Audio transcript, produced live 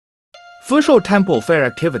Official temple fair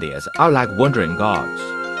activities are like wandering gods.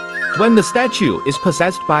 When the statue is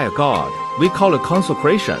possessed by a god, we call it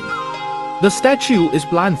consecration. The statue is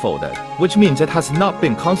blindfolded, which means it has not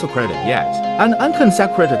been consecrated yet. An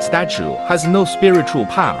unconsecrated statue has no spiritual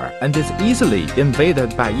power and is easily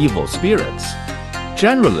invaded by evil spirits.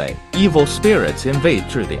 Generally, evil spirits invade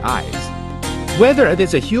through the eyes. Whether it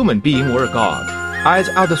is a human being or a god, eyes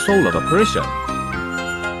are the soul of a person.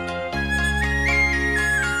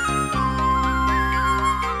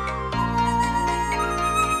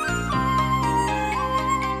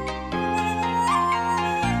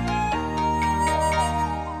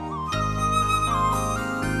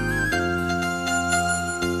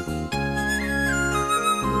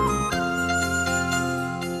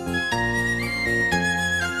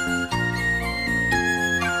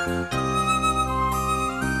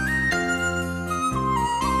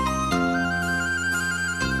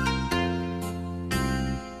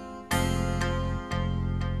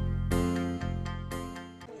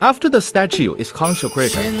 After the statue is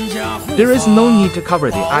consecrated, there is no need to cover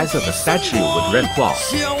the eyes of the statue with red cloth.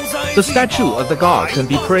 The statue of the god can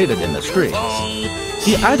be paraded in the streets.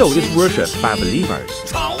 The idol is worshipped by believers.